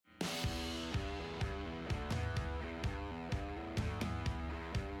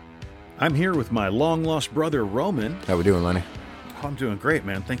I'm here with my long-lost brother, Roman. How we doing, Lenny? Oh, I'm doing great,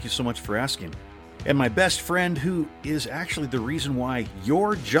 man. Thank you so much for asking. And my best friend, who is actually the reason why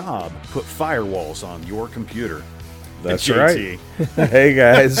your job put firewalls on your computer. That's JT. right. Hey,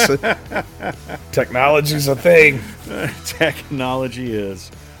 guys. Technology's a thing. Technology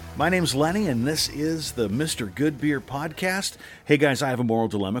is. My name's Lenny, and this is the Mr. Good Beer podcast. Hey, guys, I have a moral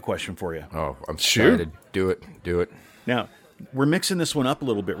dilemma question for you. Oh, I'm Sure. excited. Do it. Now, we're mixing this one up a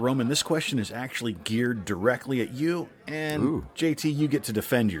little bit. Roman, this question is actually geared directly at you, and Ooh. JT, you get to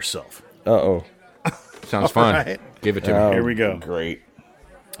defend yourself. Uh-oh. Sounds fun. right. Give it to me. Here we go. Great.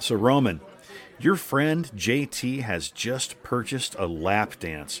 So, Roman, your friend JT has just purchased a lap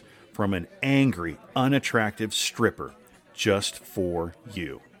dance from an angry, unattractive stripper just for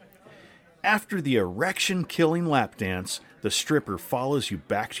you. After the erection-killing lap dance, the stripper follows you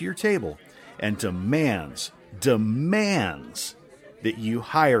back to your table and demands that you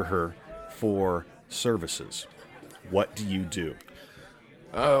hire her for services. What do you do?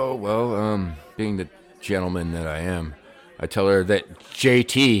 Oh, well, being the gentleman that I am, I tell her that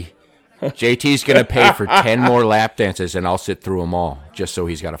JT's going to pay for 10 more lap dances, and I'll sit through them all, just so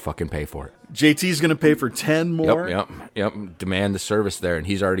he's got to fucking pay for it. JT's going to pay for 10 more? Yep. Demand the service there, and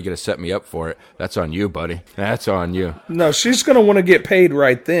he's already going to set me up for it. That's on you, buddy. That's on you. No, she's going to want to get paid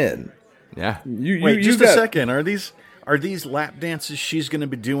right then. Yeah. Wait, just a second. Are these lap dances she's going to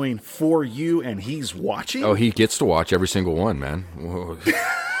be doing for you and he's watching? Oh, he gets to watch every single one, man. Whoa.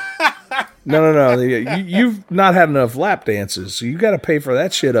 No. You've not had enough lap dances, so you got to pay for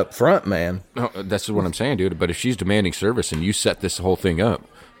that shit up front, man. No, that's what I'm saying, dude. But if she's demanding service and you set this whole thing up,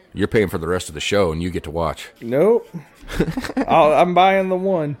 you're paying for the rest of the show and you get to watch. Nope. I'm buying the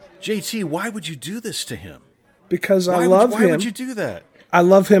one. JT, why would you do this to him? Because I love him. Why would you do that? I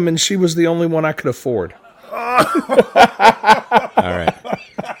love him, and she was the only one I could afford. All right.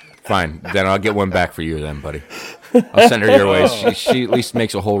 Fine. Then I'll get one back for you then, buddy. I'll send her your way. She at least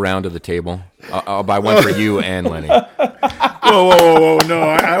makes a whole round of the table. I'll buy one for you and Lenny. Whoa. No,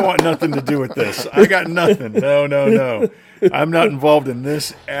 I want nothing to do with this. I got nothing. No. I'm not involved in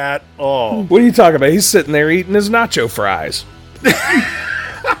this at all. What are you talking about? He's sitting there eating his nacho fries.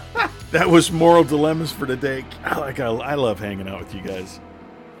 That was Moral Dilemmas for today. I love hanging out with you guys.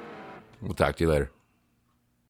 We'll talk to you later.